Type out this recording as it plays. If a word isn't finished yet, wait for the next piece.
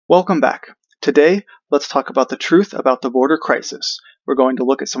Welcome back. Today, let's talk about the truth about the border crisis. We're going to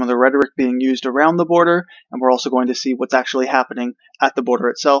look at some of the rhetoric being used around the border, and we're also going to see what's actually happening at the border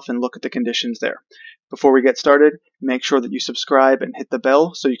itself and look at the conditions there. Before we get started, make sure that you subscribe and hit the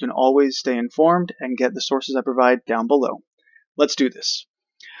bell so you can always stay informed and get the sources I provide down below. Let's do this.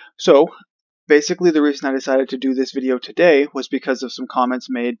 So, basically the reason I decided to do this video today was because of some comments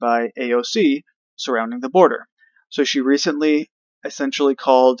made by AOC surrounding the border. So she recently essentially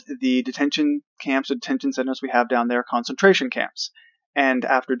called the detention camps or detention centers we have down there concentration camps. And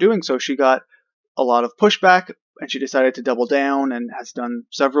after doing so, she got a lot of pushback and she decided to double down and has done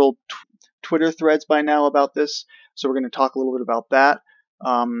several Twitter threads by now about this. So we're going to talk a little bit about that.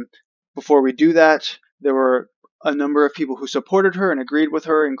 Before we do that, there were a number of people who supported her and agreed with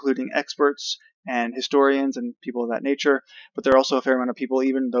her, including experts and historians and people of that nature. But there are also a fair amount of people,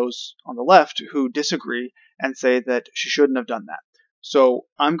 even those on the left, who disagree and say that she shouldn't have done that. So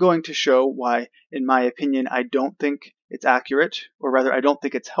I'm going to show why, in my opinion, I don't think it's accurate, or rather I don't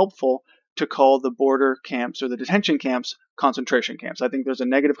think it's helpful to call the border camps or the detention camps concentration camps. I think there's a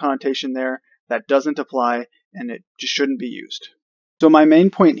negative connotation there that doesn't apply and it just shouldn't be used. So my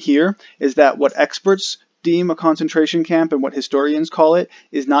main point here is that what experts deem a concentration camp and what historians call it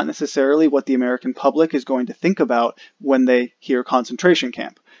is not necessarily what the American public is going to think about when they hear concentration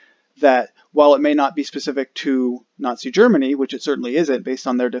camp. That while it may not be specific to Nazi Germany, which it certainly isn't based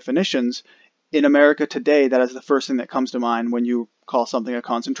on their definitions, in America today that is the first thing that comes to mind when you call something a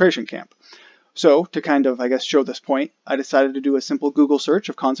concentration camp. So to kind of, I guess, show this point, I decided to do a simple Google search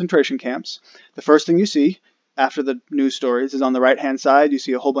of concentration camps. The first thing you see after the news stories is on the right-hand side. You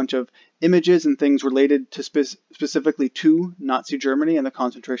see a whole bunch of images and things related to specifically to Nazi Germany and the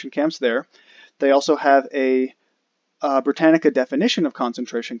concentration camps there. They also have a Britannica definition of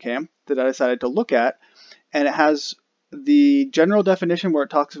concentration camp that I decided to look at, and it has the general definition where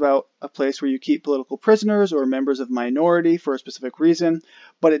it talks about a place where you keep political prisoners or members of minority for a specific reason,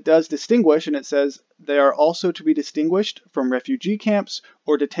 but it does distinguish, and it says they are also to be distinguished from refugee camps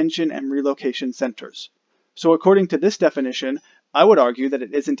or detention and relocation centers. So according to this definition, I would argue that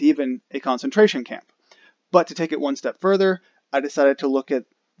it isn't even a concentration camp. But to take it one step further, I decided to look at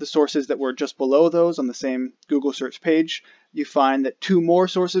the sources that were just below those on the same Google search page. You find that two more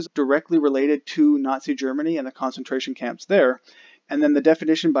sources directly related to Nazi Germany and the concentration camps there. And then the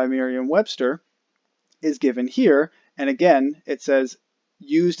definition by Merriam-Webster is given here. And again, it says,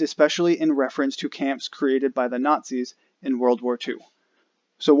 used especially in reference to camps created by the Nazis in World War II.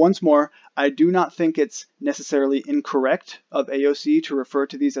 So once more, I do not think it's necessarily incorrect of AOC to refer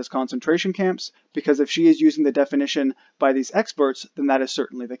to these as concentration camps, because if she is using the definition by these experts, then that is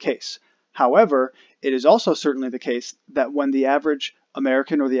certainly the case. However, it is also certainly the case that when the average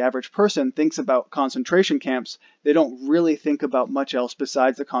American or the average person thinks about concentration camps, they don't really think about much else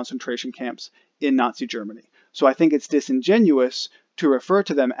besides the concentration camps in Nazi Germany. So I think it's disingenuous to refer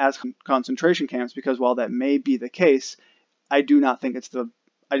to them as concentration camps, because while that may be the case, I do not think it's the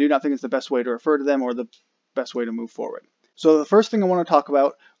best way to refer to them or the best way to move forward. So the first thing I want to talk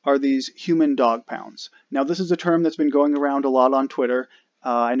about are these human dog pounds. Now this is a term that's been going around a lot on Twitter.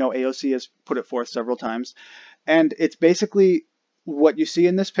 I know AOC has put it forth several times. And it's basically what you see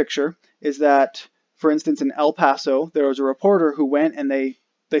in this picture is that, for instance, in El Paso, there was a reporter who went and they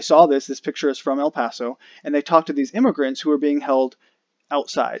saw this picture is from El Paso, and they talked to these immigrants who were being held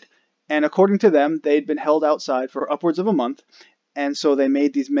outside. And according to them, they'd been held outside for upwards of a month. And so they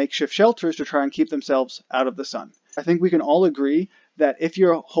made these makeshift shelters to try and keep themselves out of the sun. I think we can all agree that if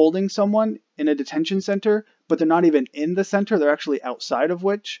you're holding someone in a detention center, but they're not even in the center, they're actually outside of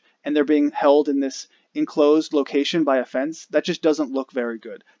which, and they're being held in this enclosed location by a fence, that just doesn't look very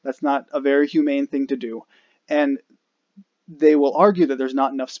good. That's not a very humane thing to do. And they will argue that there's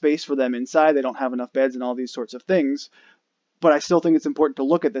not enough space for them inside, they don't have enough beds and all these sorts of things. But I still think it's important to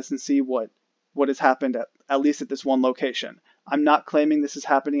look at this and see what has happened at least at this one location. I'm not claiming this is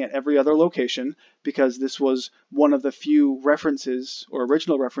happening at every other location, because this was one of the few references or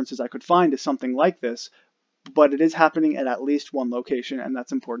original references I could find to something like this, but it is happening at least one location, and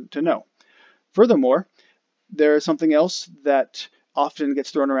that's important to know. Furthermore, there is something else that often gets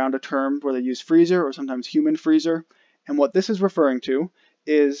thrown around, a term where they use freezer or sometimes human freezer, and what this is referring to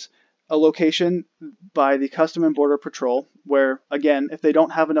is a location by the Custom and Border Patrol where, again, if they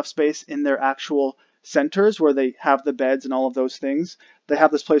don't have enough space in their actual centers where they have the beds and all of those things, they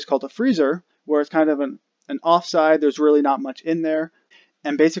have this place called a freezer where it's kind of an offside, there's really not much in there,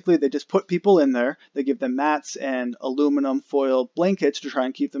 and basically they just put people in there, they give them mats and aluminum foil blankets to try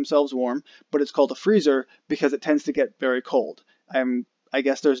and keep themselves warm, but it's called a freezer because it tends to get very cold. I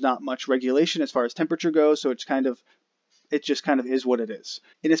guess there's not much regulation as far as temperature goes, so it's kind of It just kind of is what it is.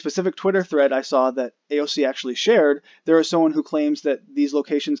 In a specific Twitter thread I saw that AOC actually shared, there is someone who claims that these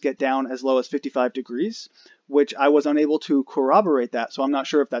locations get down as low as 55 degrees, which I was unable to corroborate that, so I'm not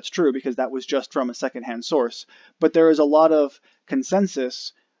sure if that's true because that was just from a secondhand source. But there is a lot of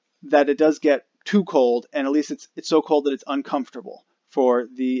consensus that it does get too cold, and at least it's so cold that it's uncomfortable for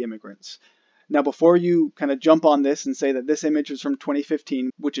the immigrants. Now, before you kind of jump on this and say that this image is from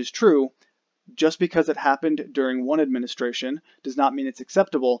 2015, which is true, just because it happened during one administration does not mean it's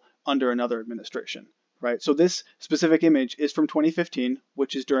acceptable under another administration, right? So this specific image is from 2015,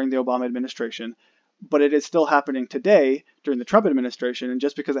 which is during the Obama administration, but it is still happening today during the Trump administration, and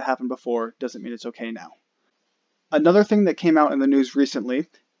just because it happened before doesn't mean it's okay now. Another thing that came out in the news recently,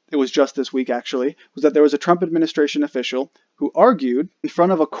 it was just this week actually, was that there was a Trump administration official who argued in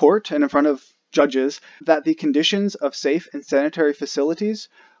front of a court and in front of judges that the conditions of safe and sanitary facilities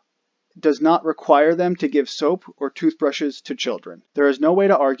does not require them to give soap or toothbrushes to children. There is no way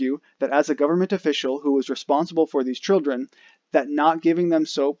to argue that as a government official who is responsible for these children, that not giving them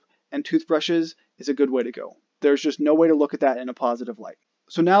soap and toothbrushes is a good way to go. There's just no way to look at that in a positive light.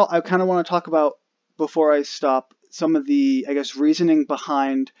 So now I kind of want to talk about, before I stop, some of the, I guess, reasoning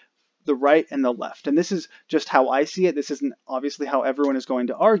behind the right and the left. And this is just how I see it. This isn't obviously how everyone is going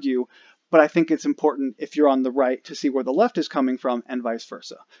to argue, but I think it's important if you're on the right to see where the left is coming from and vice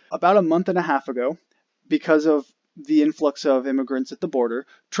versa. About a month and a half ago, because of the influx of immigrants at the border,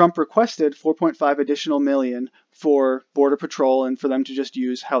 Trump requested 4.5 additional million for Border Patrol and for them to just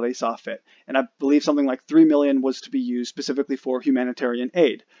use how they saw fit. And I believe something like 3 million was to be used specifically for humanitarian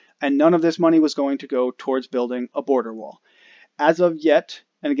aid. And none of this money was going to go towards building a border wall. As of yet,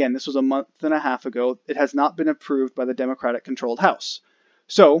 and again, this was a month and a half ago, it has not been approved by the Democratic-controlled House.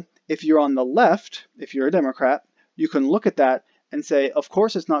 So if you're on the left, if you're a Democrat, you can look at that and say, of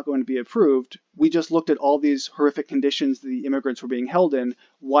course it's not going to be approved. We just looked at all these horrific conditions the immigrants were being held in.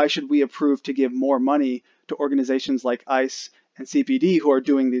 Why should we approve to give more money to organizations like ICE and CPD who are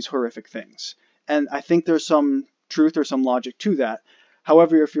doing these horrific things? And I think there's some truth or some logic to that.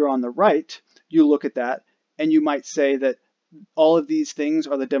 However, if you're on the right, you look at that and you might say that all of these things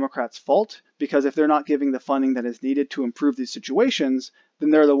are the Democrats' fault, because if they're not giving the funding that is needed to improve these situations,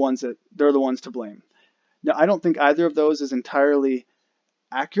 then they're the ones to blame. Now, I don't think either of those is entirely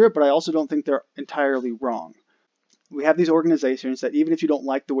accurate, but I also don't think they're entirely wrong. We have these organizations that even if you don't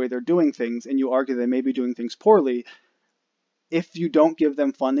like the way they're doing things and you argue they may be doing things poorly, if you don't give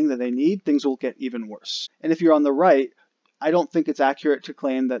them funding that they need, things will get even worse. And if you're on the right, I don't think it's accurate to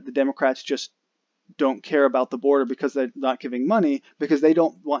claim that the Democrats just don't care about the border because they're not giving money, because they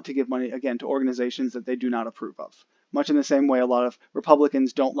don't want to give money, again, to organizations that they do not approve of. Much in the same way a lot of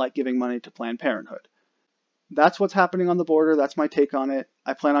Republicans don't like giving money to Planned Parenthood. That's what's happening on the border. That's my take on it.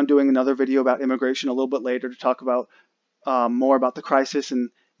 I plan on doing another video about immigration a little bit later to talk about more about the crisis and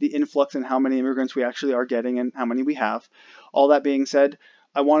the influx and how many immigrants we actually are getting and how many we have. All that being said,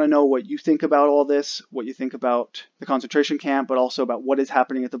 I want to know what you think about all this, what you think about the concentration camp, but also about what is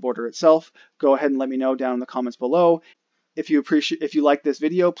happening at the border itself. Go ahead and let me know down in the comments below. If you like this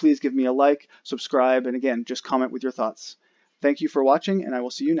video, please give me a like, subscribe, and again, just comment with your thoughts. Thank you for watching, and I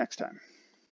will see you next time.